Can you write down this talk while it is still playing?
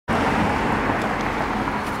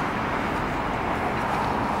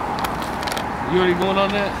You already going on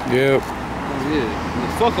that? Yep. Oh,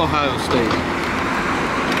 yeah. Fuck Ohio State.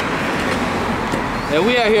 And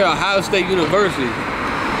we out here at Ohio State University.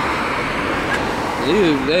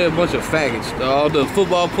 They're a bunch of faggots. All the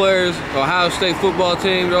football players, Ohio State football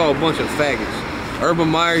team, they're all a bunch of faggots. Urban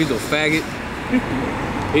Meyer, he's a faggot.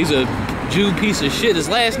 He's a Jew piece of shit. His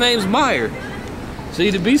last name's Meyer. See,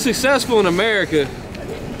 to be successful in America,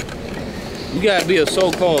 you gotta be a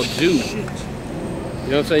so-called Jew.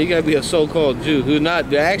 You know what I'm saying? You gotta be a so-called Jew who's not,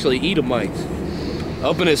 they're actually Edomites.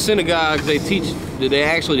 Up in the synagogues, they teach that they're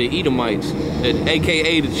actually the Edomites,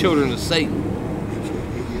 aka the children of Satan.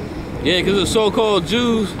 Yeah, because the so-called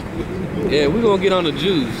Jews, yeah, we're gonna get on the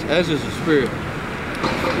Jews. That's just a spirit.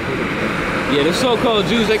 Yeah, the so-called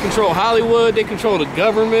Jews, they control Hollywood, they control the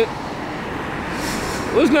government.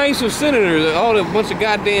 Let's name some senators, all the bunch of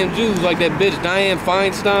goddamn Jews, like that bitch Dianne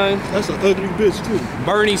Feinstein. That's an ugly bitch too.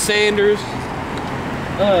 Bernie Sanders.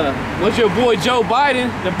 What's your boy Joe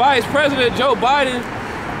Biden? The vice president, Joe Biden.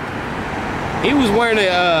 He was wearing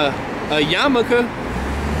a yarmulke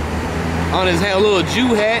on his head, a little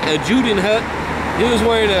Jew hat, a Juden hat. He was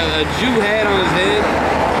wearing a Jew hat on his head.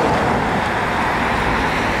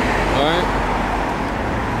 All right.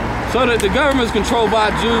 So that the government's controlled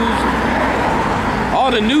by Jews. All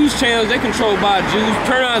the news channels, they controlled by Jews.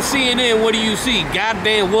 Turn on CNN, what do you see?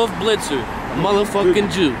 Goddamn Wolf Blitzer, a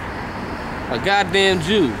motherfucking Jew. A goddamn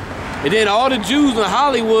Jew. And then all the Jews in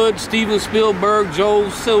Hollywood, Steven Spielberg, Joel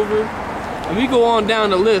Silver. And we go on down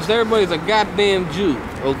the list, everybody's a goddamn Jew,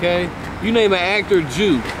 okay? You name an actor,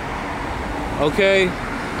 Jew, okay?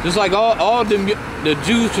 Just like all the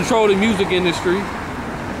Jews control the music industry.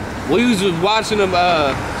 We was just watching them,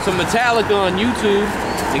 some Metallica on YouTube.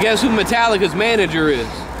 And guess who Metallica's manager is?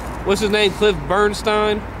 What's his name? Cliff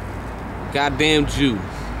Bernstein? Goddamn Jew.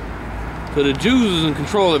 So the Jews is in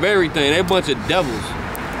control of everything. They're a bunch of devils.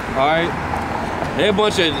 Alright? They're a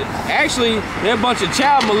bunch of, actually, they're a bunch of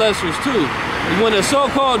child molesters too. When a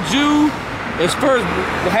so-called Jew is first,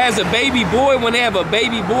 has a baby boy, when they have a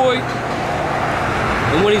baby boy,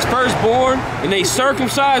 and when he's first born, and they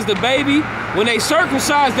circumcise the baby, when they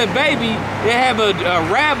circumcise the baby, they have a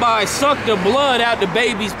rabbi suck the blood out the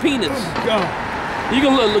baby's penis. Oh God. You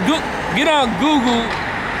can get on Google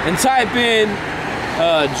and type in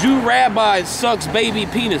Jew rabbi sucks baby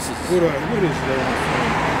penises. What is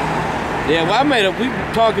that? Yeah, well, we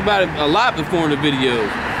talked about it a lot before in the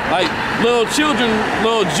videos. Like little children,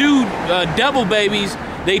 little Jew devil babies,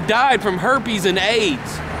 they died from herpes and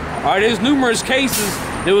AIDS. All right, there's numerous cases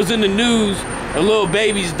that was in the news of little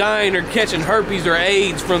babies dying or catching herpes or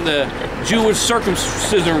AIDS from the Jewish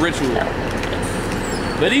circumcision ritual.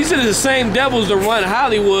 But these are the same devils that run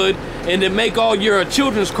Hollywood and that make all your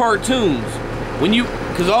children's cartoons.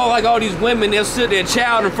 Because all these women, they'll sit their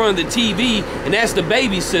child in front of the TV and that's the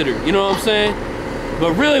babysitter, you know what I'm saying?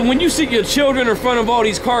 But really, when you see your children in front of all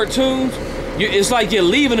these cartoons, it's like you're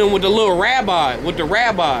leaving them with the little rabbi, with the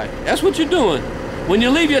rabbi. That's what you're doing. When you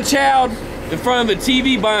leave your child in front of a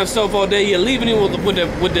TV by himself all day, you're leaving him with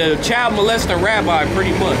the child molesting rabbi,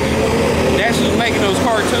 pretty much. That's who's making those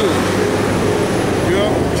cartoons.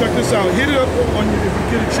 Yeah, check this out. Hit it up on you if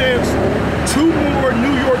you get a chance. 2 more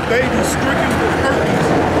New York babies stricken with herpes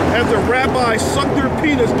as the rabbi sucked their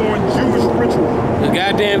penis during Jewish ritual. The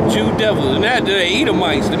goddamn Jew devils. They're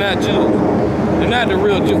Edomites. They're not Jews. They're not the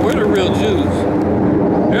real Jews. We're the real Jews.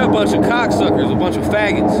 They're a bunch of cocksuckers, a bunch of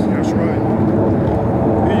faggots. That's right.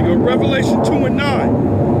 Here you go. Revelation 2 and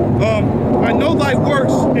 9. I know thy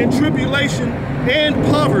works in tribulation and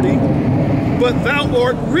poverty, but thou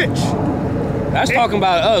art rich. That's talking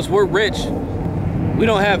about us. We're rich. We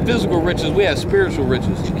don't have physical riches. We have spiritual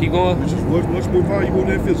riches. Keep going. Which is much more valuable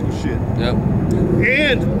than physical shit. Yep.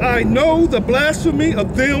 And I know the blasphemy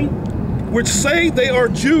of them which say they are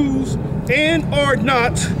Jews and are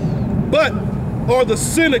not, but are the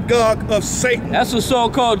synagogue of Satan. That's the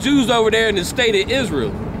so-called Jews over there in the state of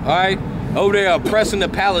Israel. All right, over there oppressing the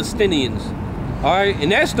Palestinians. All right,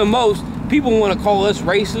 and that's the most, people want to call us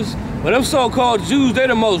racist, but them so-called Jews, they're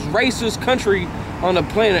the most racist country on the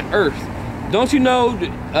planet Earth. Don't you know,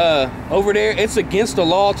 over there, it's against the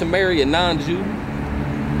law to marry a non-Jew?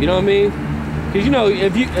 You know what I mean? Because, you know,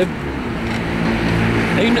 if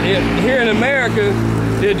here in America,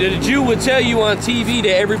 the Jew would tell you on TV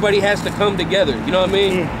that everybody has to come together. You know what I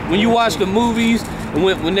mean? When you watch the movies, and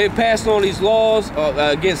when they passed on these laws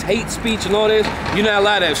against hate speech and all this, you're not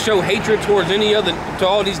allowed to show hatred towards to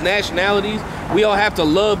all these nationalities. We all have to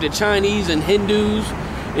love the Chinese and Hindus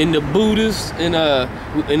and the Buddhists and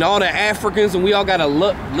all the Africans, and we all gotta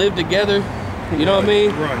live together. You know what I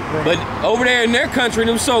mean? Right. But over there in their country,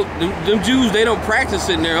 them Jews, they don't practice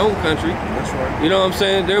it in their own country. That's right. You know what I'm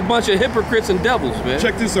saying? They're a bunch of hypocrites and devils, man.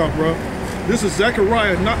 Check this out, bro. This is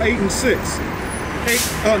Zechariah 8 and 6. 9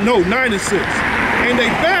 and 6. And a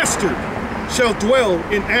bastard shall dwell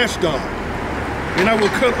in Ashdod, and I will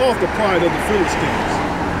cut off the pride of the Philistines.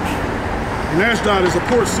 And Ashdod is a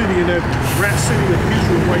port city in that rat city of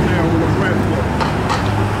Israel right now, where those rat clubs.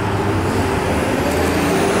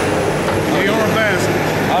 They are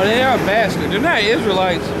bastards. Oh, they are bastards. They're not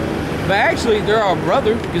Israelites, but actually they're our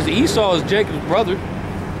brother, because Esau is Jacob's brother.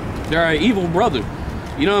 They're our evil brother.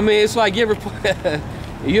 You know what I mean? It's like you ever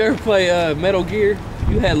play Metal Gear?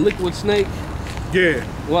 You had Liquid Snake. Yeah.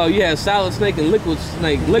 Well, you had Solid Snake and Liquid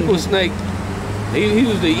Snake. Liquid Snake, he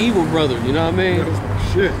was the evil brother. You know what I mean? That was my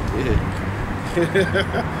shit. Yeah.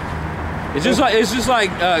 It's just like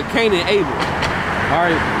Cain and Abel. All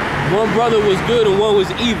right, one brother was good and one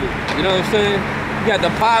was evil. You know what I'm saying? You got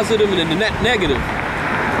the positive and the negative. All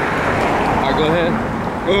right, go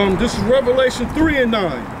ahead. This is Revelation 3 and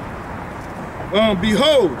 9.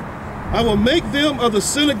 Behold, I will make them of the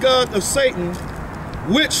synagogue of Satan,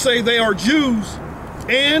 which say they are Jews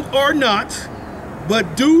and are not,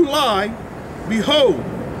 but do lie. Behold,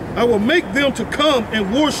 I will make them to come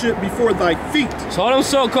and worship before thy feet. So all them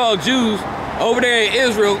so-called Jews over there in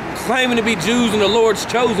Israel claiming to be Jews and the Lord's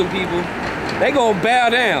chosen people, they gonna bow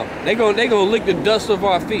down. They gonna lick the dust off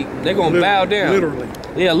our feet. They gonna bow down. Literally.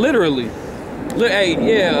 Yeah, literally. Hey,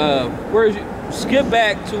 yeah, where's you? Skip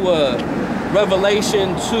back to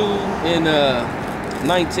Revelation 2 and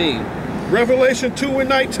 19. Revelation 2 and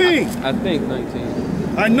 19. I think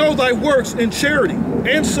 19. I know thy works in charity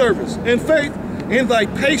and service and faith and thy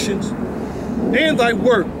patience and thy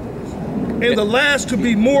work, and the last to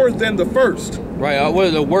be more than the first. Right,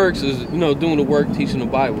 what the works is, doing the work, teaching the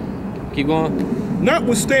Bible. Keep going.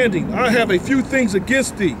 Notwithstanding, I have a few things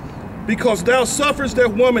against thee, because thou sufferest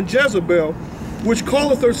that woman Jezebel, which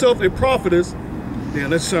calleth herself a prophetess. Damn,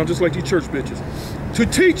 that sounds just like these church bitches. To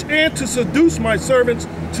teach and to seduce my servants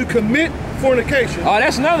to commit fornication. Oh,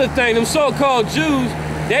 that's another thing. Them so-called Jews,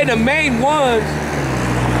 they the main ones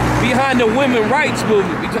behind the women rights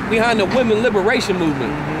movement, behind the women liberation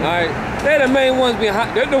movement. All right, they're the main ones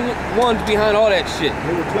behind. They're the ones behind all that shit.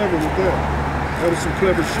 They were clever with that. That was some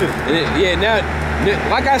clever shit. Yeah, now,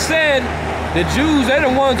 like I said, the Jews, they're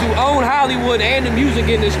the ones who own Hollywood and the music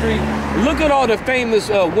industry. Look at all the famous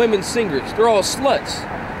women singers. They're all sluts.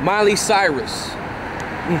 Miley Cyrus,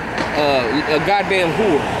 a goddamn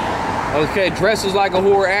whore. Okay, dresses like a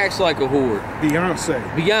whore, acts like a whore. Beyonce.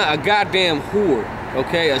 A goddamn whore.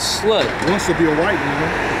 Okay, a slut. Wants to be a white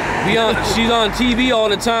woman. She's on TV all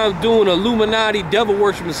the time doing Illuminati devil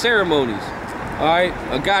worshiping ceremonies. All right,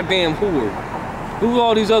 a goddamn whore. Who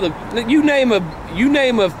all these other? You name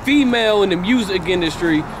a female in the music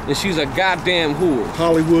industry, and she's a goddamn whore.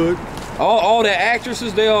 Hollywood. All the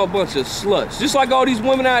actresses, they all a bunch of sluts. Just like all these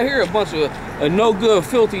women out here, a bunch of no good,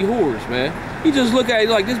 filthy whores, man. You just look at it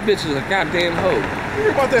like this bitch is a goddamn hoe. You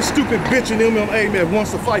hear about that stupid bitch in MMA that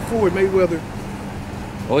wants to fight Floyd Mayweather?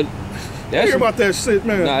 What? You hear about that shit,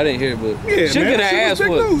 man? Nah, I didn't hear, but yeah, she man. could have asked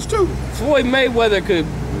big news too. Floyd Mayweather could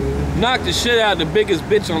knock the shit out of the biggest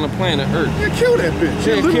bitch on the planet Earth. Yeah, kill that bitch.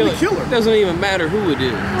 Yeah, literally kill her. It doesn't even matter who it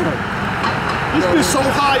is. This bitch so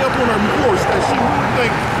high up on her horse that she wouldn't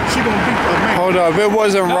think she gonna beat a man. Hold up, it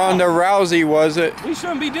wasn't Ronda Rousey, was it? We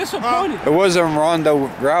shouldn't be disappointed. It wasn't Ronda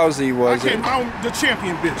Rousey, was it? The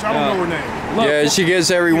champion bitch. I don't know her name. Look, yeah, she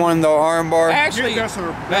gives everyone the armbar. Actually, that's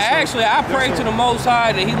her. I pray to the Most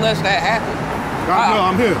High that He lets that happen.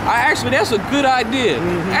 I'm here. That's a good idea.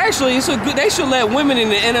 Actually, it's a good. They should let women in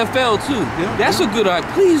the NFL too. Yeah, that's a good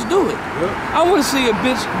idea. Please do it. Yeah. I want to see a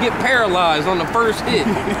bitch get paralyzed on the first hit.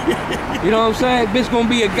 You know what I'm saying? Bitch gonna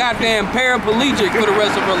be a goddamn paraplegic for the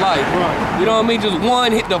rest of her life. Right. You know what I mean? Just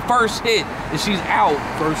one hit, the first hit, and she's out.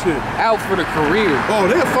 First hit. Out for the career. Oh,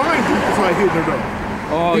 they'll find you if I hit her though.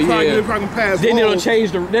 Oh They're probably gonna pass. Then they'll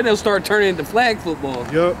change then they'll start turning into flag football.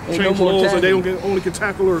 Yep. Ain't Change no more laws so they tackling. only can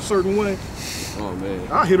tackle her a certain way. Oh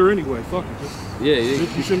man. I hit her anyway. Fuck it. Yeah.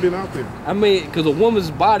 You shouldn't been out there. I mean, because a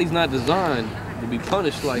woman's body's not designed to be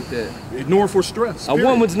punished like that. Nor for stress. A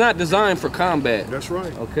woman's not designed for combat. That's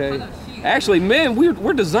right. Okay. Actually, men,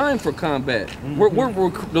 we're designed for combat. We're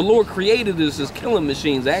the Lord created us as killing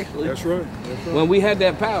machines. Actually. That's right. That's right. When we had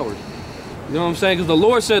that power. You know what I'm saying? Because the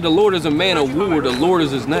Lord said the Lord is a man of war. The Lord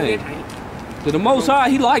is His name. So the Most High,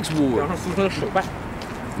 He likes war.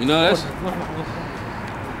 You know, that's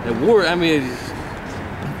that war. I mean,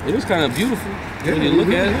 it is kind of beautiful when you look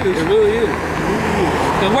at it. It really is.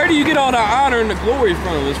 Because where do you get all the honor and the glory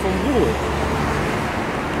from? It's from war.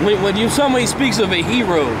 When somebody speaks of a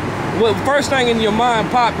hero, Well, first thing in your mind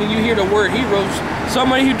pop when you hear the word heroes,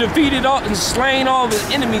 somebody who defeated all and slain all of his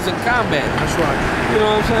enemies in combat. That's right. You know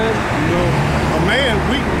what I'm saying? You know, a man,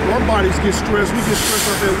 our bodies get stressed. We get stressed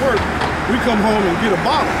out at work. We come home and get a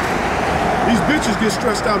bottle. These bitches get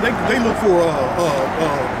stressed out. They look for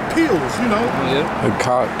pills, you know. Yeah. A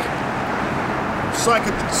cock.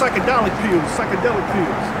 Psychedelic pills.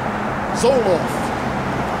 Zoloft.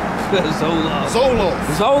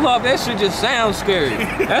 Zoloft, that shit just sounds scary.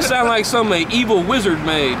 That sounds like something an evil wizard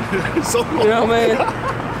made. Zoloft. You know what I mean?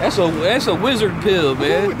 That's a wizard pill,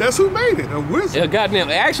 man. That's who made it, a wizard. Yeah, goddamn.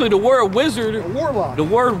 Actually, the word wizard, a warlock. The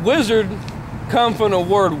word wizard come from the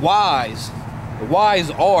word wise. The wise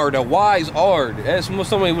ard. That's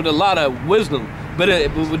somebody with a lot of wisdom, but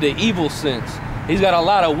with the evil sense. He's got a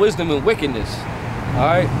lot of wisdom and wickedness. All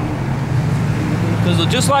right. Because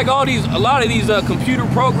just like a lot of these computer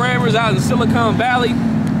programmers out in Silicon Valley,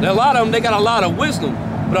 a lot of them, they got a lot of wisdom,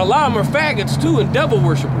 but a lot of them are faggots too and devil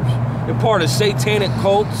worshippers. They're part of satanic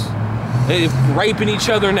cults. They're raping each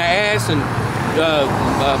other in the ass and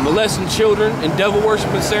molesting children and devil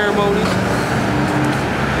worshiping ceremonies.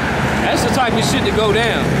 That's the type of shit that go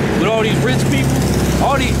down with all these rich people.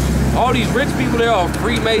 All these rich people, they're all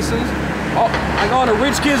Freemasons. Like all the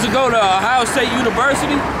rich kids that go to Ohio State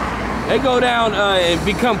University, they go down and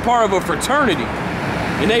become part of a fraternity.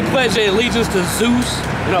 And they pledge their allegiance to Zeus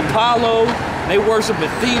and Apollo. They worship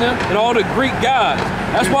Athena and all the Greek gods.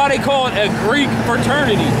 That's why they call it a Greek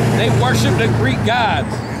fraternity. They worship the Greek gods.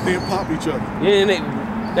 They pop each other. Yeah,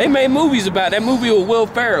 and they made movies about it. That movie with Will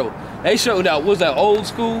Ferrell. They showed that, was that Old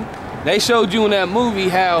School? They showed you in that movie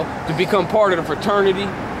how to become part of the fraternity.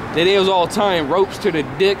 That they was all tying ropes to their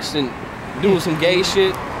dicks and doing some gay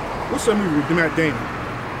shit. What's that movie with Matt Damon?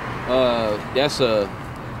 That's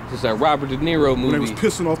that Robert De Niro movie. When they was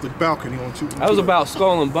pissing off the balcony on two. That was about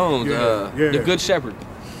Skull and Bones. The Good Shepherd.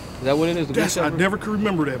 Is that what it is? The Good Shepherd? I never could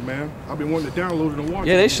remember that, man. I've been wanting to download it and watch it.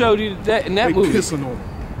 Yeah, they showed you that in that movie. Pissing on them.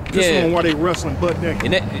 Pissing on while they wrestling butt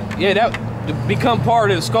naked. And that to become part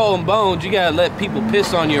of the Skull and Bones, you gotta let people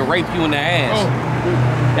piss on you and rape you in the ass.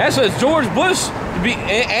 Oh. That's what George Bush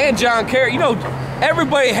and John Kerry. You know,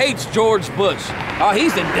 everybody hates George Bush. Oh,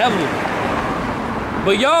 he's the devil.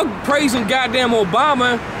 But y'all praising goddamn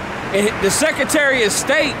Obama, and the Secretary of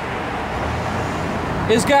State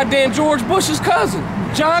is goddamn George Bush's cousin,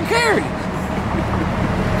 John Kerry.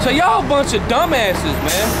 So y'all a bunch of dumbasses,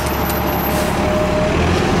 man.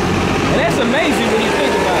 And that's amazing when you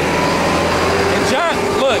think about it.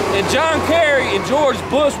 And John Kerry and George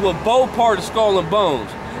Bush were both part of Skull and Bones.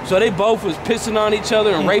 So they both was pissing on each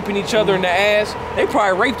other and raping each other in the ass. They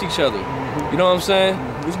probably raped each other. You know what I'm saying?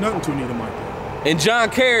 There's nothing to Anita Michael. And John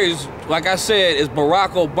Kerry's, like I said, is Barack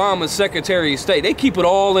Obama's Secretary of State. They keep it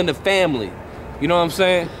all in the family. You know what I'm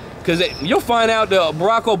saying? Because you'll find out that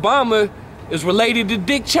Barack Obama is related to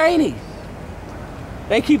Dick Cheney.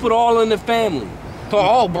 They keep it all in the family. So,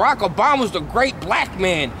 oh, Barack Obama's the great black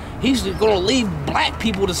man. He's gonna lead black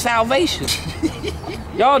people to salvation.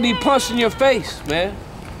 Y'all need punched in your face, man.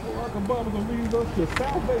 Barack Obama's gonna lead us to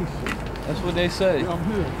salvation. That's what they say. Yeah, I'm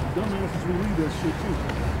here. Dumbasses will lead that shit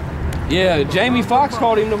too. Yeah, Jamie Foxx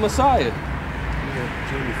called him the Messiah. Yeah,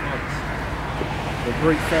 Jamie Foxx. A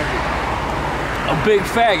great faggot. A big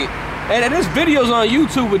faggot. And there's videos on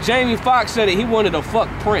YouTube where Jamie Foxx said that he wanted to fuck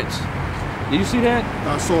Prince. Did you see that?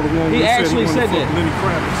 I saw the one he actually said that. Lenny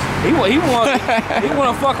Kravitz. He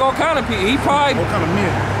want to fuck all kind of people. All kind of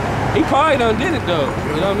men. He probably done did it though.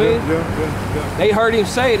 You know what I mean? Yeah. They heard him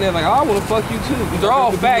say it and they're like, oh, I want to fuck you too. They're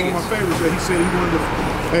all faggots. One of my favorites that he said he wanted to,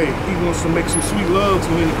 he wants to make some sweet love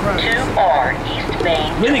to Lenny Kravitz. 2R East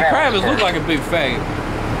Main. Lenny Kravitz looked like a big faggot.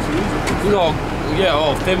 You know, yeah,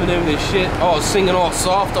 all feminine and shit, all singing all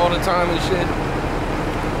soft all the time and shit.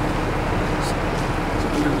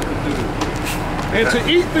 And to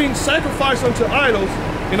eat things sacrificed unto idols,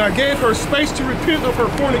 and I gave her space to repent of her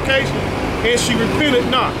fornication, and she repented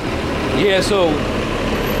not. Yeah, so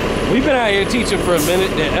we've been out here teaching for a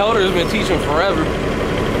minute. The elders been teaching forever,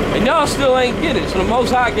 and y'all still ain't get it. So the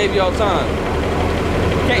Most High gave y'all time.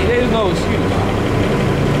 Okay, there's no excuse.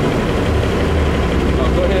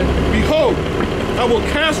 Oh, go ahead. Behold, I will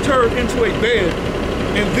cast her into a bed,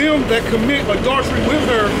 and them that commit adultery with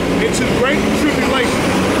her into great tribulation,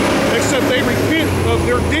 except they repent of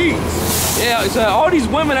their deeds. Yeah, so all these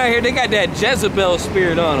women out here, they got that Jezebel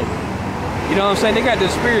spirit on them. You know what I'm saying? They got the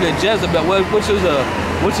spirit of Jezebel, which is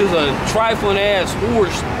a trifling ass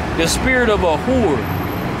horse. The spirit of a whore.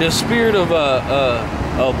 The spirit of a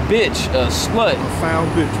bitch, a slut. A foul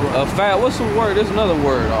bitch, right? A foul. What's the word? There's another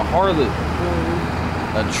word. A harlot.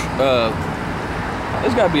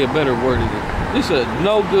 There's got to be a better word than it. This is a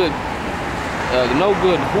no good. no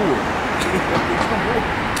good whore.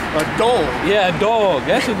 A dog. Yeah, a dog.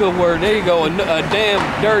 That's a good word. There you go. A damn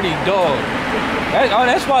dirty dog.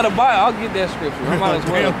 That's why the Bible. I'll get that scripture. I might as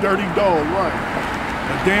well. A damn dirty dog, right?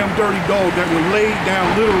 A damn dirty dog that will lay down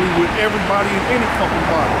literally with everybody in any fucking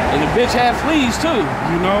body. And the bitch had fleas too.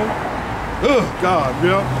 You know? Oh God.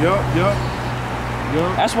 Yep.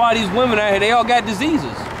 That's why these women out here, they all got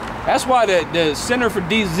diseases. That's why the Center for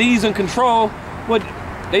Disease and Control, what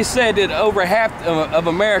they said that over half of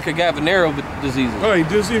America got venereal diseases. Hey,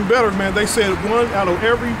 this is even better, man. They said 1 out of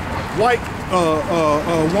every white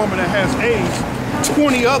woman that has AIDS,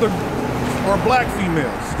 20 other are black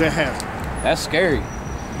females that have it. That's scary.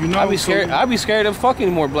 You know, I'd be scared. I'd be scared of fucking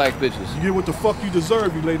more black bitches. You get what the fuck you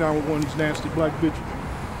deserve. You lay down with one of these nasty black bitches.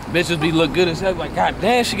 Bitches be look good as hell. Like, God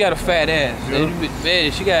damn, she got a fat ass. Yeah.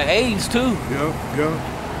 Man, she got AIDS too. Yeah.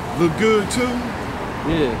 Look good too.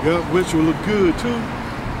 Yeah. Which will look good too.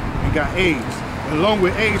 And got AIDS. And along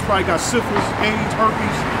with AIDS, probably got syphilis, AIDS,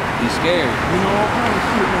 herpes. Be scared. You know, all kind of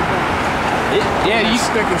shit like that.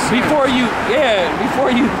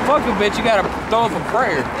 Before you fuck a bitch, you gotta throw up a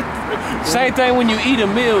prayer. Same thing when you eat a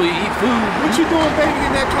meal, you eat food. What you doing, baby,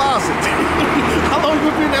 in that closet? How long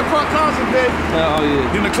you been in that closet, baby? Oh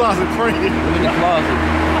yeah. In the closet praying. I'm in the closet.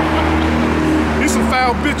 These some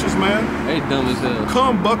foul bitches, man. They dumb as hell.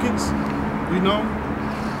 Cum buckets, you know.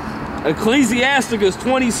 Ecclesiasticus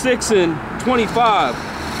 26 and 25.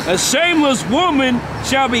 A shameless woman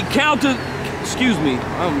shall be counted. Excuse me,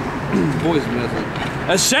 I'm voice messing.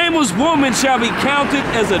 A shameless woman shall be counted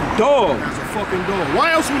as a dog. As a fucking dog.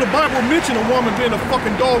 Why else would the Bible mention a woman being a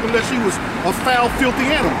fucking dog unless she was a foul, filthy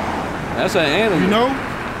animal? That's an animal. You know?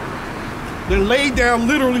 They lay down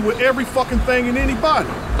literally with every fucking thing in anybody.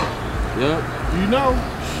 Yep. You know?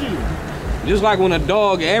 Shit. Just like when a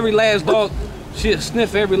dog, every last dog, she'll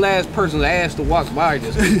sniff every last person's ass to walk by. You know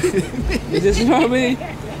what I mean?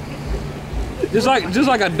 Just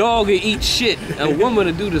like a dog that eats shit, a woman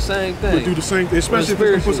to do the same thing. Would do the same thing, especially if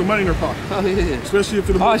they put some money in her pocket. Oh yeah. Especially if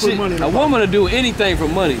they put money in her pocket. A woman to do anything for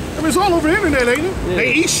money. I mean, it's all over the internet, ain't it? Yeah.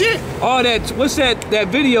 They eat shit. Oh, that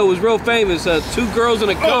video was real famous. 2 girls in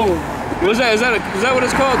a cup. Oh. Is that what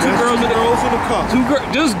it's called? Two girls in a cup.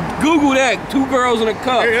 Just Google that. 2 girls in a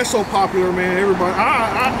cup. Hey, that's so popular, man. Everybody,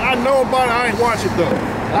 I know about it. I ain't watch it though.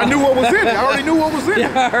 I knew what was in it. I already knew what was in it.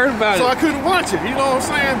 Yeah, I heard about it. So I couldn't watch it. You know what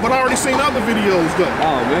I'm saying? But I already seen other videos though.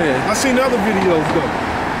 Oh man. I seen other videos though.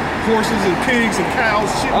 Horses and pigs and cows.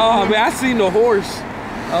 Shit. Oh man, I seen the horse.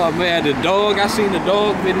 Oh man, the dog. I seen the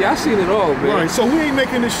dog video. I seen it all, man. Right. So we ain't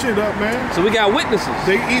making this shit up, man. So we got witnesses.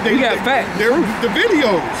 We got facts. They're the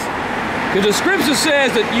videos. Because the scripture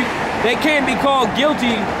says that they can't be called guilty.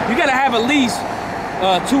 You got to have at least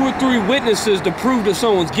 2 or 3 witnesses to prove that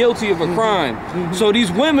someone's guilty of a crime. So these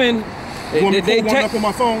women, they take one up on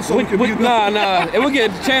my phone so we can it will get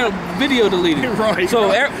the channel video deleted. Right.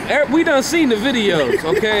 So we done seen the videos.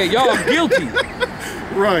 Okay, y'all guilty.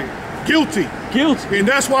 Right. Guilty. And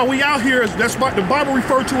that's why we out here. That's why the Bible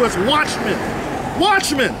referred to as watchmen.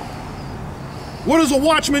 Watchmen. What does a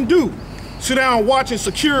watchman do? Sit down and watch and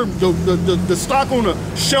secure the stock on a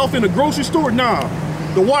shelf in the grocery store? Nah.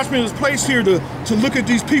 The watchman is placed here to look at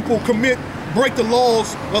these people break the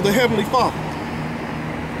laws of the Heavenly Father.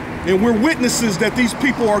 And we're witnesses that these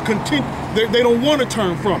people are content, they don't want to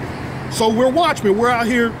turn from it. So we're watchmen. We're out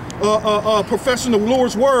here professing the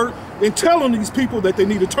Lord's word and telling these people that they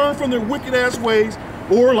need to turn from their wicked ass ways,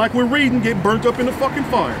 or like we're reading, get burnt up in the fucking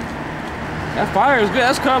fire. That fire is good.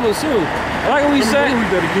 That's coming soon. Like we said. Go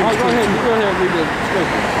ahead and read the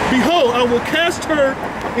scripture. Behold, I will cast her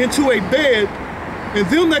into a bed, and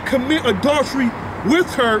them that commit adultery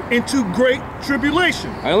with her into great tribulation.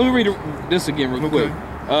 All right, let me read this again real quick.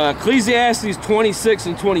 Ecclesiastes 26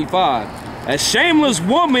 and 25. A shameless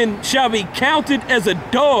woman shall be counted as a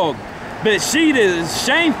dog, but she that is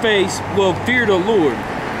shamefaced will fear the Lord.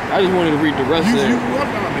 I just wanted to read the rest of it.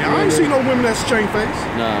 I ain't seen no women that's shamefaced.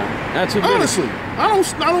 Nah, not too many. Honestly, I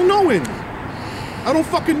don't know any. I don't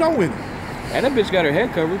fucking know any. And that bitch got her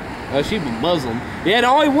head covered. She was Muslim. Yeah, the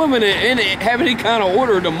only women in it have any kind of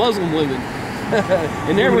order are the Muslim women.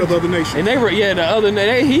 And they were the other nations. And they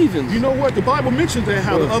heathens. You know what? The Bible mentions that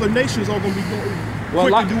how the other nations are going to be quick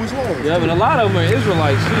to do his laws. Yeah, but a lot of them are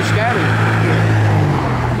Israelites. She's scattered.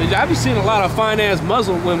 I be seeing a lot of fine-ass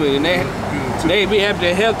Muslim women, and they be have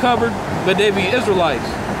their hair covered, but they be Israelites.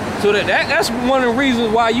 So that's one of the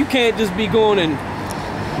reasons why you can't just be going and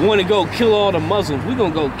want to go kill all the Muslims. We're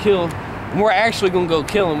gonna go kill. We're actually gonna go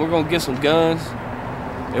kill them. We're gonna get some guns,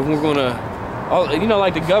 and we're gonna, you know,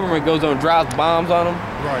 like the government goes on and drops bombs on them.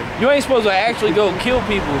 Right. You ain't supposed to actually go kill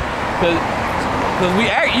people, because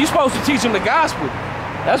you're supposed to teach them the gospel.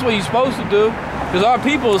 That's what you're supposed to do. Because our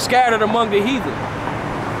people are scattered among the heathen.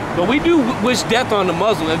 But we do wish death on the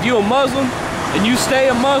Muslim. If you're a Muslim and you stay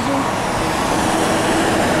a Muslim,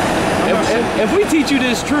 if we teach you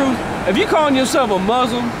this truth, if you're calling yourself a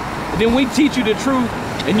Muslim, then we teach you the truth,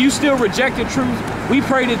 and you still reject the truth, we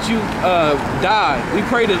pray that you die. We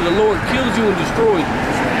pray that the Lord kills you and destroys you.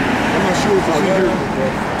 I'm not sure if it's in here.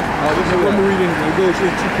 Let me read it. It goes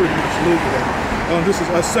into pretty much a little bit. This is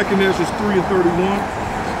 2 Ezra 3 and 31.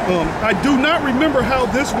 I do not remember how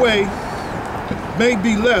this way may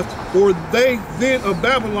be left, or they then of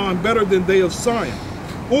Babylon better than they of Sion.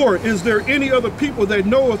 Or is there any other people that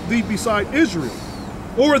knoweth thee beside Israel?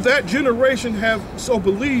 Or that generation have so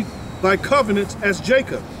believed thy covenants as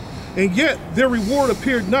Jacob? And yet their reward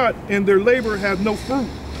appeared not, and their labor had no fruit.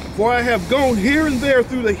 For I have gone here and there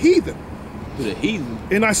through the heathen.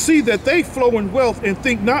 And I see that they flow in wealth and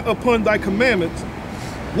think not upon thy commandments.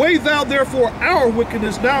 Weigh thou therefore our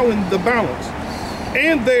wickedness now in the balance,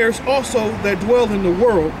 and theirs also that dwell in the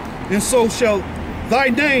world, and so shall thy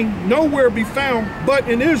name nowhere be found but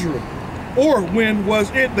in Israel. Or when was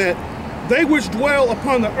it that they which dwell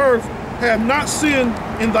upon the earth have not sinned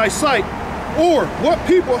in thy sight? Or what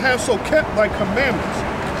people have so kept thy commandments?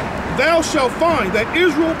 Thou shalt find that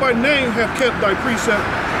Israel by name have kept thy precept,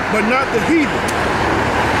 but not the heathen.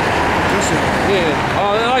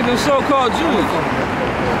 Yeah, like the so-called Jews.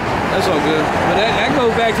 That's all good. But that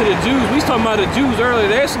goes back to the Jews. We was talking about the Jews earlier.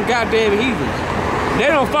 There's some goddamn heathens. They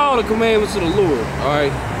don't follow the commandments of the Lord, all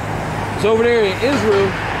right? So over there in Israel,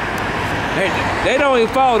 they don't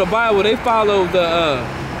even follow the Bible. They follow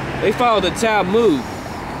the Talmud.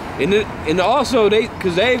 And also,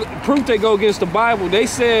 because they proof they go against the Bible, they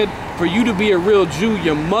said for you to be a real Jew,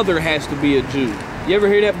 your mother has to be a Jew. You ever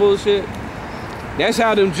hear that bullshit? That's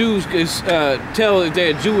how them Jews can tell if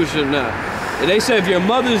they're Jewish or not. And they say if your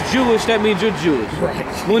mother's Jewish, that means you're Jewish. Right.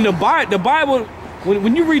 When the Bible,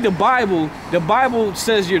 when you read the Bible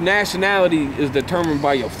says your nationality is determined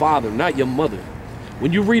by your father, not your mother.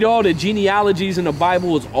 When you read all the genealogies in the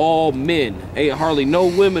Bible, it's all men. Ain't hardly no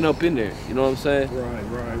women up in there. You know what I'm saying?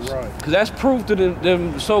 Right. Because that's proof to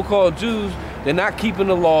them so-called Jews, they're not keeping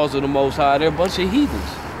the laws of the Most High. They're a bunch of heathens.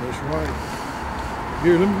 That's right.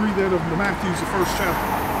 Here, let me read that of Matthew's, the 1st chapter.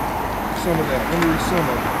 Some of that. Let me read some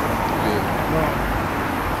of it.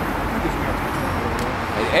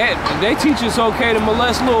 And they teach it's okay to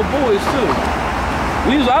molest little boys too.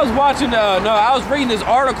 I was watching, I was reading this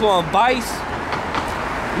article on Vice.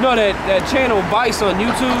 You know that channel Vice on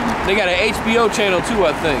YouTube? They got an HBO channel too,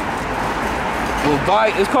 I think. Well,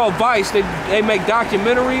 Vice, it's called Vice. They make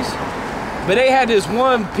documentaries. But they had this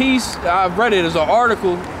one piece, I read it as an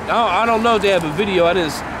article. I don't know if they have a video. I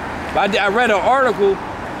read an article.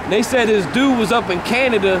 They said this dude was up in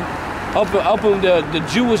Canada, up in the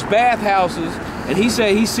Jewish bathhouses, and he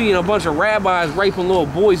said he's seen a bunch of rabbis raping little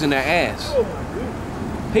boys in their ass.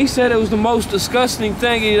 He said it was the most disgusting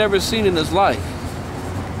thing he'd ever seen in his life.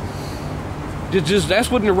 That's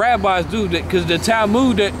what the rabbis do, because the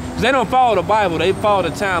Talmud, they don't follow the Bible, they follow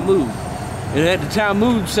the Talmud. And the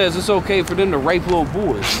Talmud says it's okay for them to rape little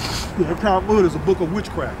boys. The Talmud is a book of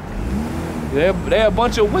witchcraft. They're a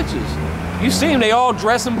bunch of witches. You see them, they all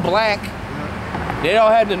dress in black. They all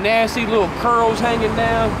had the nasty little curls hanging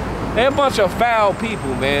down. They're a bunch of foul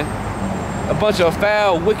people, man. A bunch of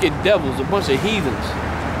foul, wicked devils, a bunch of heathens.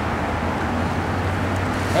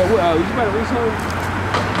 Hey, you better read something?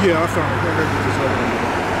 Yeah, I found it. I gotta get this other one.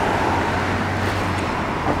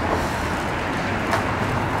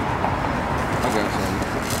 I got something.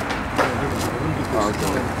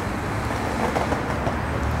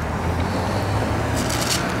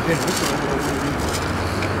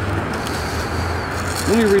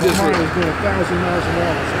 Let me read this. Mine is doing 1,000 miles an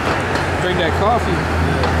hour. Drink that coffee.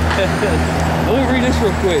 Let me read this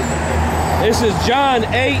real quick. This is John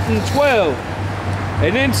 8 and 12.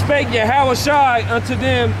 And then spake Yahushua unto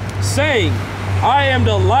them, saying, I am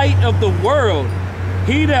the light of the world.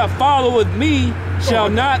 He that followeth me shall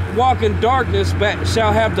not walk in darkness, but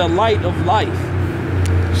shall have the light of life.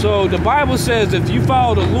 So the Bible says if you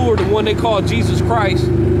follow the Lord, the one they call Jesus Christ,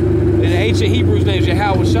 in the ancient Hebrews name is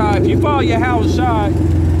Yahushua. If you follow Yahushua,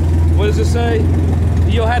 what does it say?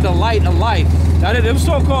 You'll have the light of life. Now them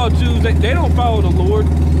so-called Jews, they don't follow the Lord.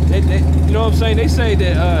 They, you know what I'm saying? They say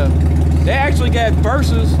that they actually got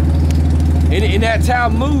verses in that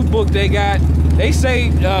Talmud book they got. They say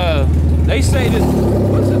this.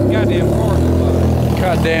 What's this goddamn car?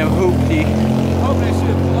 Goddamn hoopty. Hope that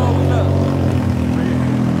shit blows up.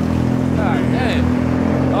 God damn.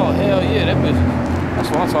 Oh hell yeah, that bitch. That's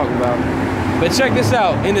what I'm talking about. But check this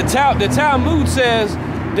out. In the Talmud says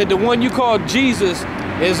that the one you call Jesus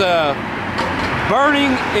is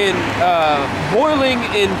burning and boiling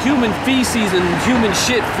in human feces and human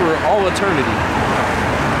shit for all eternity.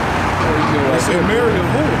 They said Mary a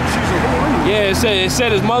whore. She's a whore anyway. Yeah, it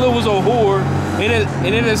said his mother was a whore, and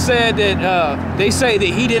then it said that they say that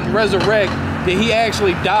he didn't resurrect, that he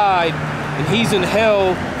actually died, and he's in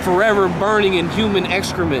hell forever burning in human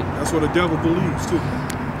excrement. That's what the devil believes too.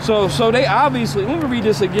 So they obviously, let me read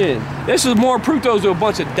this again. This is more proof those are a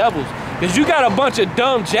bunch of devils. Because you got a bunch of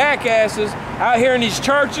dumb jackasses out here in these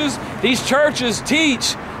churches. These churches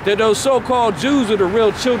teach that those so-called Jews are the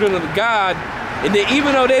real children of God, and that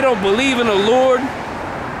even though they don't believe in the Lord,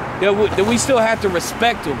 that we still have to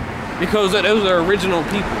respect them because those are original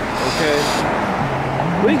people, okay?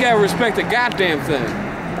 We gotta respect the goddamn thing.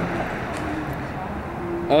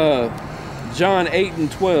 John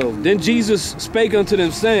 8:12. Then Jesus spake unto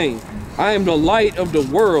them, saying, I am the light of the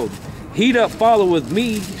world. He that followeth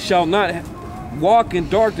me shall not walk in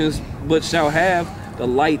darkness, but shall have the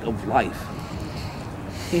light of life.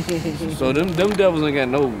 So them devils ain't got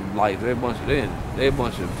no life. They're a bunch of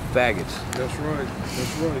faggots. That's right.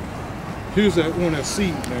 That's right. Here's that one, that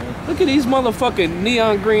seed, man. Look at these motherfucking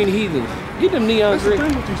neon green heathens. Get them neon That's green. the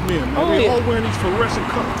thing with these men, man. Oh, They yeah. all wearing these fluorescent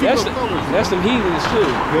colors. That's them heathens too.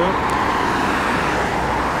 Yeah.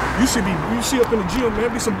 You see up in the gym,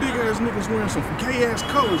 man, be some big ass niggas wearing some gay ass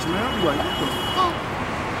colors, man. I be like, what the fuck?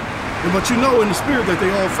 But you know in the spirit that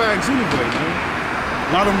they all fags anyway, man.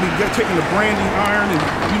 A lot of them be taking the branding iron and,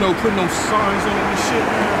 you know, putting those signs on it and shit,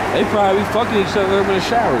 man. They probably be fucking each other in the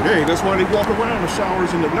shower. Hey, that's why they walk around the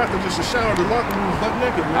showers and not just the shower, the locker room butt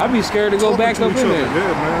naked, man. I'd be scared to go back up in there.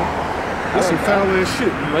 Yeah, man. That's some foul ass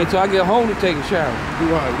shit, man. Wait till I get home to take a shower.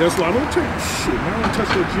 Right, that's why I don't take shit, man. I don't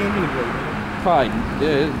touch that gym anyway, man. Probably,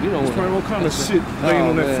 yeah, you know. There's probably all kind of shit laying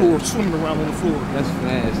on that floor, swimming around on the floor. That's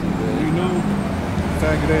nasty, man. You know,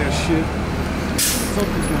 faggot ass shit. Fuck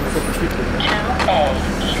these motherfucking people, man.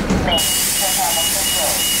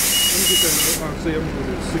 Let me get that. I'll say I'm gonna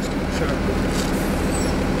go to 60 chapter.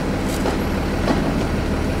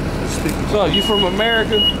 So, you from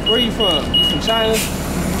America? Where you from? You from China?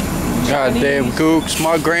 Goddamn gooks.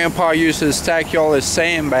 My grandpa used to stack y'all as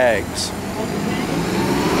sandbags.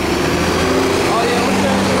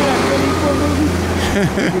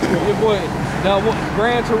 Your boy,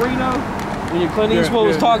 Gran Torino, when your Clint Eastwood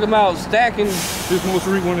was talking about stacking, This most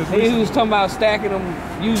recent one is he was talking about stacking them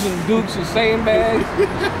using dukes as sandbags. You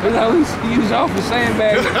know, he used off the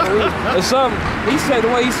sandbags or something. He said the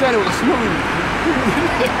way he said it was smooth.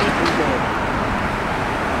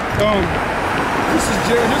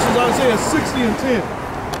 This is Isaiah 60 and 10.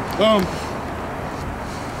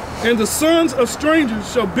 And the sons of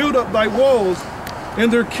strangers shall build up thy walls,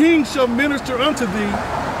 and their kings shall minister unto thee.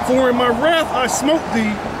 For in my wrath I smote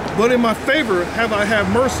thee, but in my favor have I had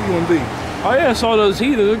mercy on thee. Oh yeah, so those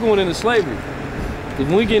heathens, they're going into slavery. Because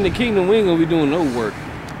when we get in the kingdom, we ain't gonna be doing no work.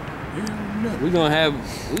 We're gonna have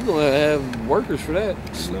workers for that.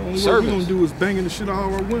 The only work we're gonna do is banging the shit out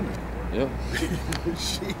of our women. Yep.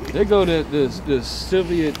 They go to the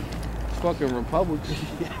Soviet fucking republic.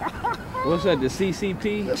 What's that? The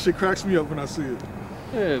CCP? That shit cracks me up when I see it.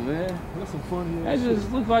 Yeah, man. That's some funny That ass just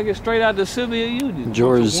shit. looks like it's straight out the Soviet Union.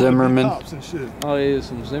 George Zimmerman. Cops and shit. Oh yeah,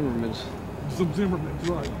 some Zimmermans. Some Zimmermans,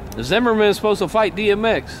 right. The Zimmerman's supposed to fight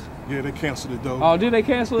DMX. Yeah, they canceled it though. Oh, did they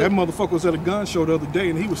cancel it? That motherfucker was at a gun show the other day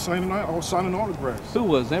and he was signing autographs. Who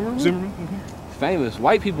was Zimmerman? Zimmerman? Famous.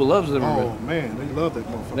 White people love Zimmerman. Oh man, they love that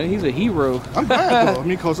motherfucker. Then he's a hero. I'm glad though. I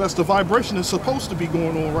mean, because that's the vibration that's supposed to be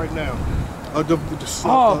going on right now. The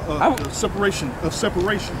separation of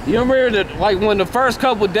separation. You remember that, like when the first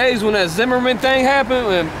couple of days when that Zimmerman thing happened,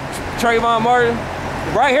 when Trayvon Martin,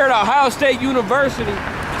 right here at Ohio State University,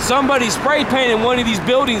 somebody spray painted one of these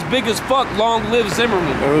buildings big as fuck, long live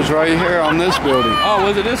Zimmerman. It was right here on this building. Oh,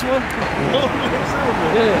 was it this one?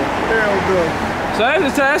 Yeah. Hell no. So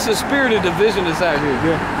that's the spirit of division that's out here.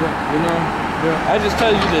 Yeah, yeah, You know? yeah. That just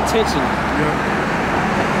tells you the tension. Yeah.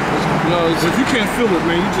 You know, If you can't feel it,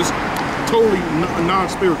 man, you just totally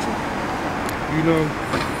non-spiritual. You know?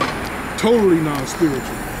 Totally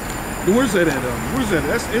non-spiritual. But where's that at? Where's that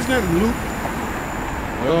at? Isn't that in Luke?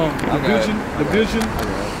 The vision.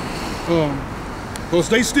 Because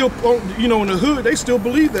they still, you know, in the hood, they still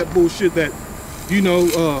believe that bullshit that, you know,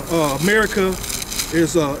 America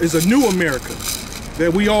is a new America.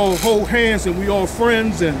 That we all hold hands and we all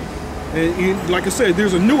friends and like I said,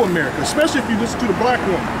 there's a new America, especially if you listen to the black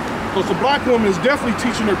woman. Because the black woman is definitely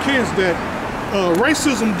teaching her kids that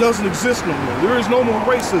racism doesn't exist no more. There is no more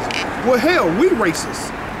racism. Well, hell, we racist,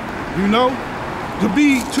 you know? To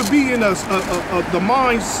be in the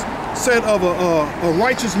mindset of a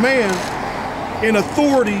righteous man in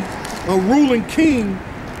authority, a ruling king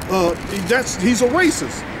he's a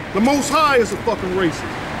racist. The Most High is a fucking racist.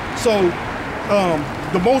 So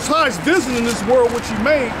the Most High is visiting this world which he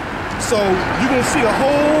made. So you're gonna see a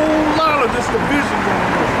whole lot of this division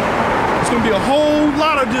going on. It's gonna be a whole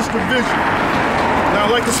lot of this division. Now,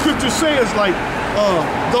 like the scripture says, like,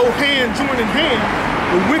 though hand join in hand,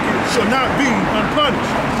 the wicked shall not be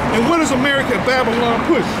unpunished. And what does America at Babylon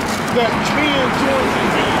push? That hand joins in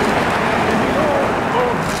hand.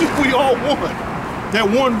 And we all one. That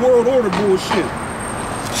one world order bullshit.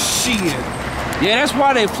 Shit. Yeah, that's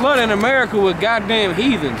why they flooding America with goddamn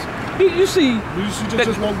heathens. You see,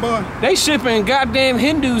 just walk by. They shipping goddamn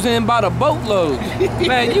Hindus in by the boatload.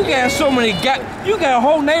 Man, you got so many you got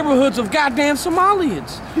whole neighborhoods of goddamn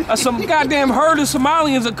Somalians. Some goddamn herd of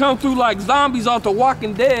Somalians that come through like zombies off The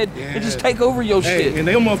Walking Dead and just take over your shit. And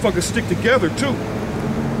they motherfuckers stick together too.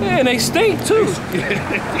 Yeah, and they stink too.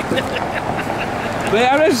 But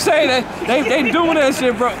I'm just saying that they doing that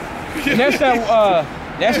shit, bro. And that's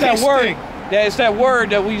that word. That's that word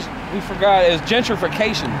that we forgot is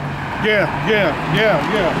gentrification. Yeah.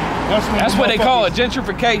 That's what they call it,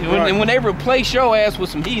 gentrification. Right. And when they replace your ass with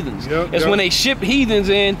some heathens, it's when they ship heathens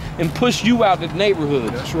in and push you out the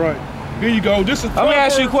neighborhoods. That's right. Here you go. This is. Let me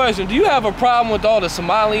ask you a question. Do you have a problem with all the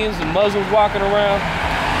Somalians and Muslims walking around?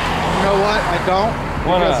 You know what? I don't.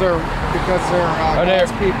 Because they're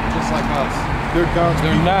God's people, just like us. They're God's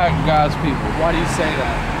people. They're not God's people. Why do you say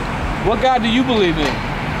that? What God do you believe in?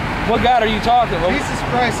 What God are you talking about? Jesus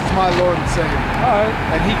Christ is my Lord and Savior. All right.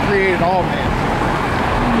 And he created all man.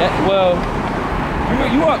 Yeah, well,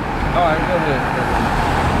 you are. All right, go ahead.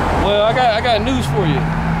 Well, I got news for you.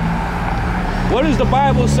 What does the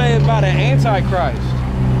Bible say about an Antichrist?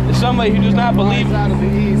 If somebody who does not believe, out of the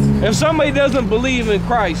east. If somebody doesn't believe in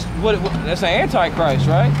Christ, what that's an Antichrist,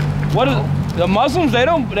 right? What is the Muslims? They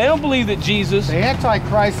don't believe that Jesus. The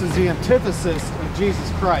Antichrist is the antithesis of Jesus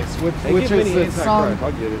Christ, which is the Son.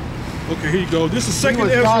 I'll get it. Okay, here you go. This is second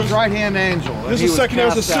Ezra. God's right-hand angel. This is second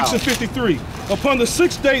Ezra 6:53. Upon the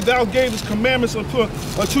 6th day thou gavest commandments unto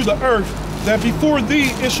the earth, that before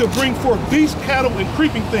thee it shall bring forth beasts, cattle, and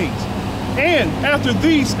creeping things. And after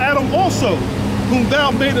these Adam also, whom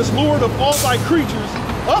thou madest Lord of all thy creatures,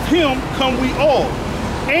 of him come we all,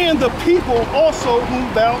 and the people also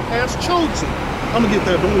whom thou hast chosen. I'm gonna get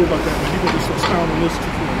that, don't worry about that, man. You're gonna just expound on this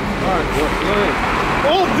too. All right, go ahead.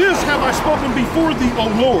 All this have I spoken before thee, O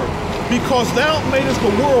Lord, because thou madest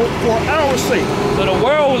the world for our sake. So the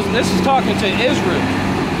world was, this is talking to Israel.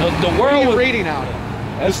 The world was reading out of.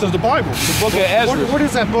 This is the Bible. The book of Ezra. What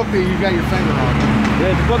is that book that you got your finger on?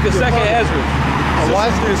 Yeah, the book of second Ezra.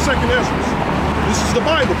 What? It's second Ezra. This is the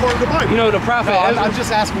Bible, part of the Bible. You know the prophet Ezra? I'm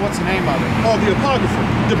just asking what's the name of it. Oh, the Apocrypha.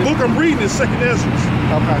 The book I'm reading is second Ezra.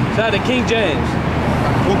 Okay. It's out of King James.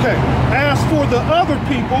 Okay. As for the other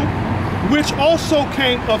people, which also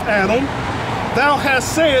came of Adam, thou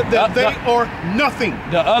hast said that they are nothing.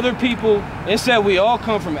 The other people, it said we all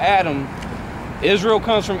come from Adam. Israel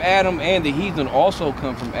comes from Adam, and the heathen also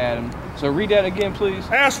come from Adam. So read that again, please.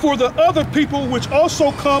 As for the other people which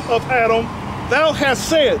also come of Adam, thou hast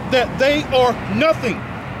said that they are nothing,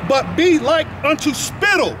 but be like unto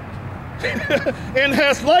spittle, and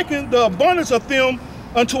hast likened the abundance of them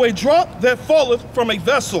unto a drop that falleth from a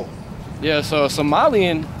vessel. Yeah, so a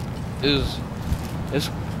Somalian is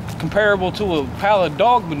comparable to a pile of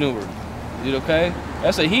dog manure. Okay?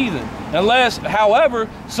 That's a heathen. Unless, however,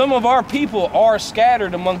 some of our people are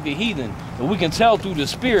scattered among the heathen. But we can tell through the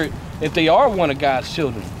Spirit if they are one of God's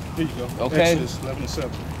children. Here you go. Okay. Exodus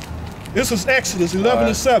 11:7. This is Exodus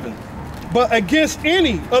 11:7. But against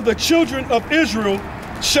any of the children of Israel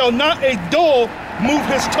shall not a dog move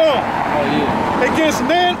his tongue. Oh, yeah. Against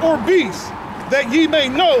man or beast, that ye may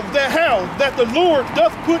know that the Lord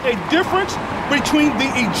doth put a difference between the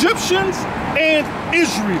Egyptians and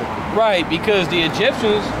Israel. Right, because the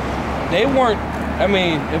Egyptians, they weren't, I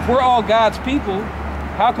mean, if we're all God's people,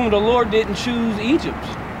 how come the Lord didn't choose Egypt?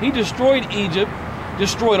 He destroyed Egypt,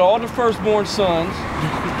 destroyed all the firstborn sons,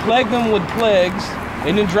 plagued them with plagues,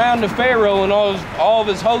 and then drowned the Pharaoh and all of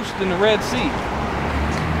his hosts in the Red Sea.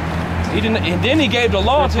 He didn't, and then he gave the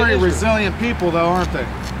law to pretty Israel. resilient people, though, aren't they?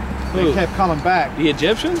 They kept coming back. The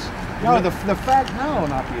Egyptians? No, the fact, no,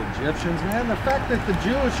 not the Egyptians, man. The fact that the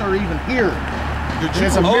Jewish are even here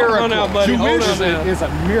is a miracle. Hold on now, buddy. Hold on now. Is a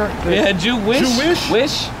miracle. Yeah, Jewish.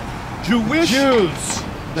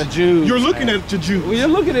 The Jews. You're looking at the Jews. Well, you're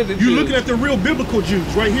looking at the Jews. You're looking at the real biblical Jews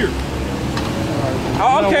right here.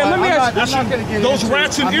 Oh, okay, let me ask you. Those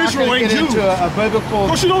rats in Israel ain't Jews. A biblical, of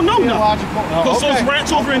course you don't know nothing. Because those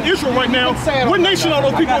rats over in Israel right now, what nation are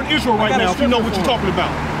those people in Israel right now, if you know what you're talking about?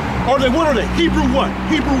 Are they, what are they? Hebrew what?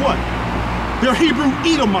 Hebrew what? They're Hebrew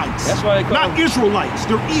Edomites. That's why they call not them Israelites.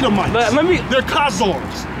 They're Edomites. They're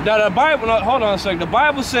Khazars. Now the Bible, hold on a second. The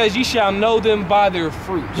Bible says ye shall know them by their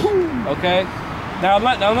fruits. Okay? Now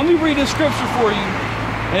let me read this scripture for you.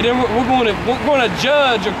 And then we're going to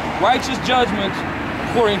judge righteous judgments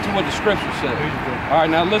according to what the scripture says. All right,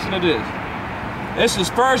 now listen to this. This is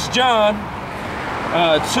 1 John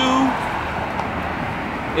 2.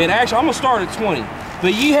 And actually, I'm going to start at 20.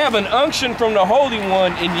 But ye have an unction from the Holy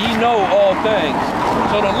One, and ye know all things.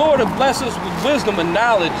 So the Lord has blessed us with wisdom and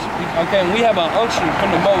knowledge. Okay, and we have an unction from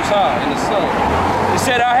the Most High and the Son. It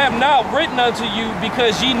said, I have now written unto you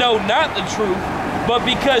because ye know not the truth, but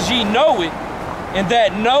because ye know it, and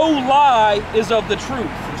that no lie is of the truth.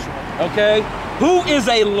 Okay? Who is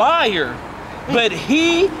a liar but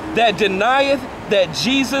he that denieth that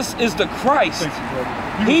Jesus is the Christ?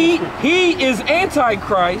 He is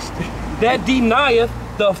Antichrist that denieth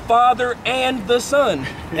the Father and the Son.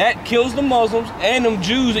 That kills the Muslims and them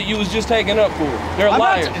Jews that you was just taking up for. They're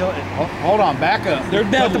liars. Hold on, back up. They're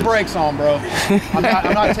devils. Put the brakes on, bro. I'm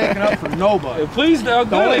not taking up for nobody. Please,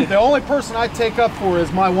 the only person I take up for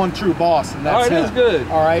is my one true boss, and that's him. That's good.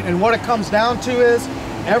 All right, and what it comes down to is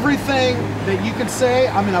everything that you can say.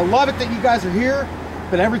 I mean, I love it that you guys are here,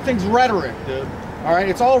 but everything's rhetoric. Yeah. All right,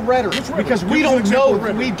 it's all rhetoric because we don't know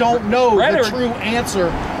the true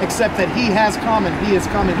answer except that he has come and he is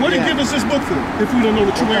coming. What did he give us this book for if we don't know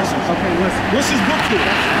the true answer? Okay, listen. What's this book for?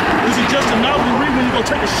 Is it just a novel you read when you go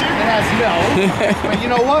take a shit? It has no. But you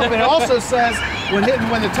know what? But it also says when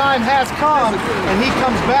the time has come and he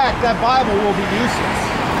comes back, that Bible will be useless.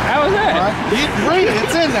 How is that? All right. Read it.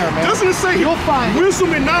 It's in there, man. Doesn't it say you'll find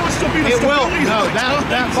wisdom and knowledge to be the stability? No,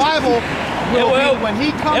 that Bible when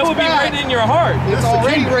he comes back. It will be written in your heart. It's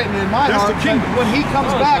already written in my heart. When he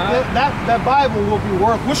comes back, that Bible will be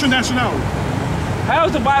worthless. What's your nationality? How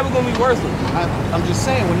is the Bible going to be worthless? I'm just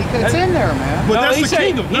saying, it's in there, man. But that's the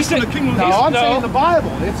kingdom. That's the kingdom. No, I'm saying the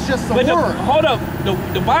Bible. It's just the word. Hold up.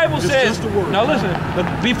 The Bible says, just the word. Now listen,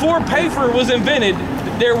 before paper was invented,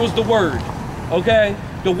 there was the word. Okay?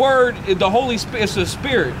 The word, the Holy Spirit, it's a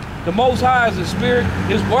spirit. The Most High is a spirit.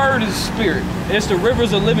 His word is spirit. It's the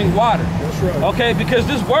rivers of living water. That's right. Okay? Because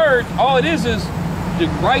this word, all it is the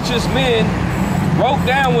righteous men wrote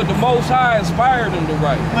down what the Most High inspired them to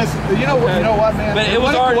write. Listen, you know what, man? But it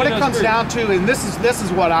was already what it comes down to, and this is this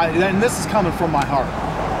is coming from my heart.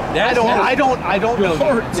 I don't know your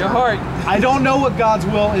heart. I don't know what God's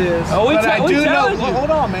will is. But I do know. Well,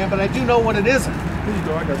 hold on, man. But I do know what it isn't. Here you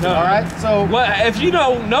go. I got you. All right. So, well, if you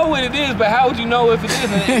don't know what it is, but how would you know if it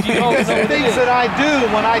isn't? If you don't know the things that I do,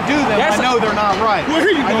 when I do them, I know they're not right. Well,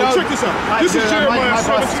 here you go. Check this out. This is Jeremiah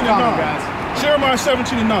 17:9. Jeremiah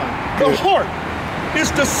 17:9. The heart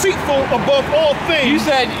is deceitful above all things. You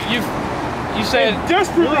said and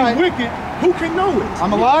desperately wicked. Who can know it?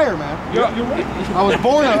 I'm a liar, man. You're right. I was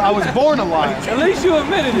born a liar. At least you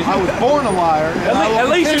admitted it. I was born a liar. At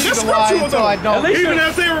least you're scriptural, I don't. Even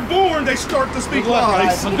as they were born, they start to speak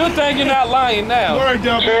lies. It's a good thing you're not lying now. All right,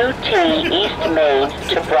 down there. 2T East Main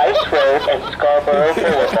to Bryce Road and Scarborough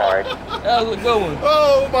Boulevard. That was a good one.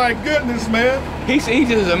 Oh my goodness, man. He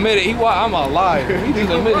just admitted I'm a liar. He just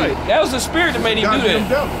admitted it. That was the spirit that made him do that.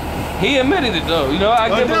 Devil. He admitted it though. You know, I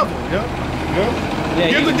give him. Yeah,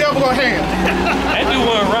 give the devil a hand. That dude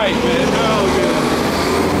wasn't right, man. Oh, yeah.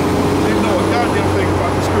 They know a goddamn thing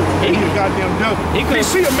about the scripture. He's a goddamn devil. They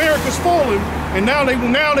see America's falling, and now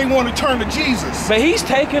they want to turn to Jesus. But he's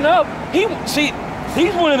taken up. He's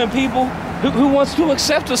one of the people who wants to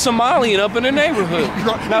accept a Somalian up in the neighborhood.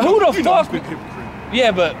 Now, who the fuck?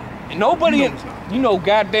 Yeah, but nobody. You know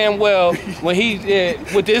goddamn well when he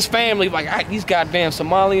with his family, like these goddamn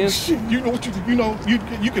Somalians. You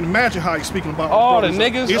can imagine how he's speaking about all the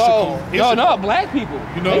niggas. No, black people.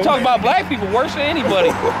 You know, they talk about black people worse than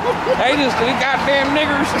anybody. they goddamn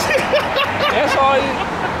niggers. That's all.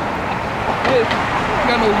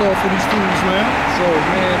 Got no love for these fools, man. So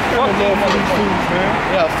man, fuck no love for these fools, man.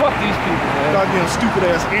 Yeah, fuck these people, man. Goddamn stupid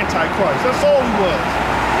ass Antichrist. That's all he was.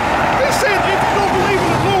 They said if you don't believe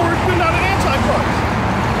in the Lord, you're not an Antichrist.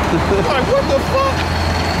 Like, what the fuck?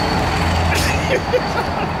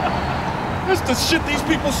 That's the shit these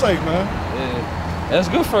people say, man. Yeah. That's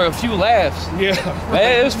good for a few laughs. Yeah.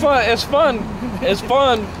 Man, it's fun. It's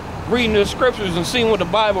fun reading the scriptures and seeing what the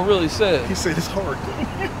Bible really says. He said it's hard.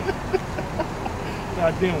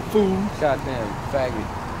 Goddamn fool. Goddamn faggot.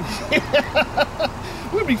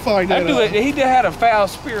 Let me find that out. He did have a foul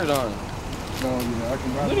spirit on him. No, I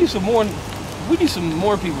can. We need some more. We need some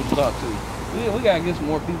more people to talk to. We gotta get some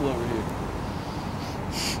more people over here.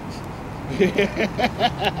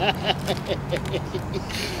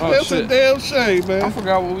 That's a damn shame, man. I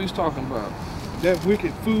forgot what we was talking about. That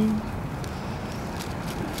wicked fool.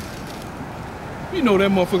 You know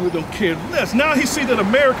that motherfucker don't care less. Now he see that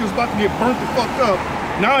America's about to get burnt the fuck up.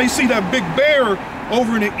 Now he see that big bear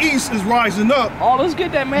over in the east is rising up. Oh, let's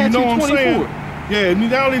get that Matthew 24. You know what I'm saying? Yeah,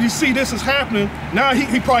 now that he see this is happening, now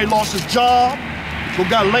he probably lost his job, or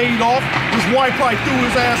got laid off. His wife probably threw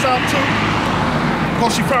his ass out too,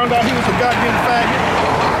 because she found out he was a goddamn faggot.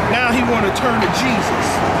 Now he want to turn to Jesus.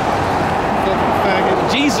 Fucking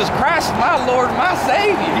faggot. Jesus Christ, my Lord, my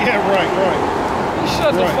Savior. Yeah, right.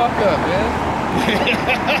 Shut the fuck up, man.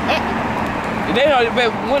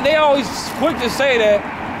 They always quick to say that,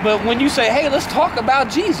 but when you say, hey, let's talk about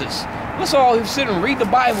Jesus, let's all sit and read the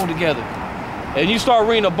Bible together. And you start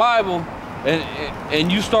reading the Bible, and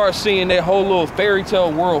you start seeing that whole little fairy tale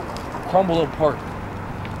world crumble apart.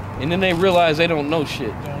 And then they realize they don't know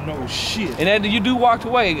shit. Don't know shit. And then you do walk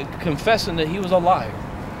away confessing that he was a liar.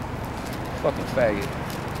 Fucking faggot.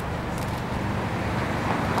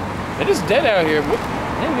 It is dead out here. What?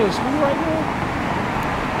 They ain't in school right now?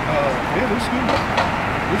 Yeah, they're school.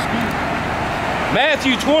 They're school.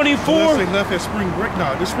 Matthew 24. Unless they left at spring break.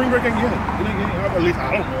 Nah, the spring break ain't yet. It ain't yet. At least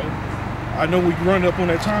I don't know. I know we run up on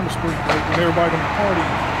that time of spring break when everybody gonna party,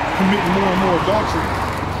 committing more and more adultery.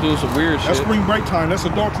 Doing some weird shit. That's spring break time. That's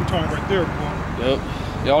adultery time right there, boy.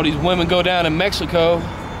 Yep. All these women go down to Mexico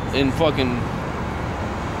and fucking...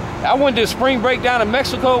 I went to spring break down in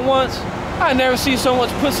Mexico once. I never seen so much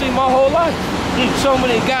pussy in my whole life. So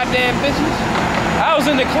many goddamn bitches. I was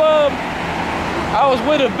in the club. I was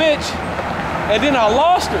with a bitch. And then I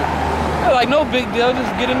lost her. They're like, no big deal.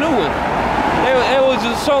 Just get a new one. It was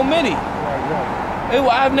just so many.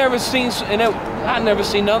 I've never seen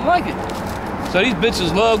nothing like it. So these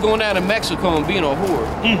bitches love going down to Mexico and being a whore.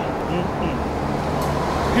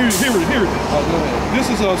 Here it is. Oh, go ahead. This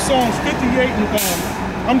is Psalms 58,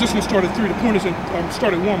 and I'm just gonna start at 3. The point is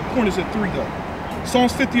start at 1. The point is at 3 though.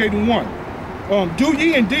 Psalms 58 and 1. Do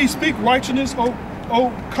ye indeed speak righteousness,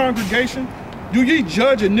 O congregation? Do ye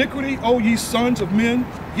judge iniquity, O ye sons of men?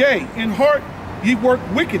 Yea, in heart ye work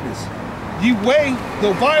wickedness. Ye weigh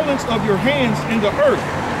the violence of your hands in the earth.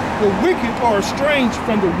 The wicked are estranged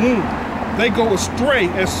from the womb. They go astray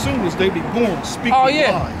as soon as they be born, speaking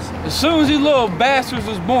lies. As soon as these little bastards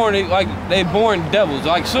was born, they born devils.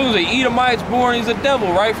 Like as soon as the Edomite's born, he's a devil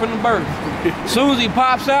right from the birth. As soon as he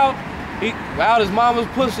pops out his mama's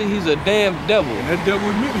pussy, he's a damn devil. And that devil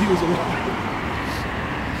admitted he was a liar.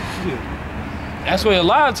 Shit. That's why a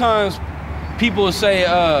lot of times people will say,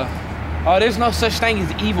 oh, there's no such thing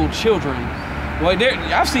as evil children. Well,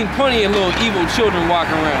 I've seen plenty of little evil children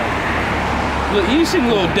walking around. Look, you see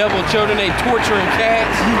little devil children, they torturing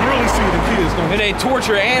cats. You really see the kids, don't you? And they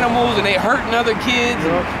torture animals and they hurting other kids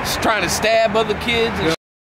and trying to stab other kids. And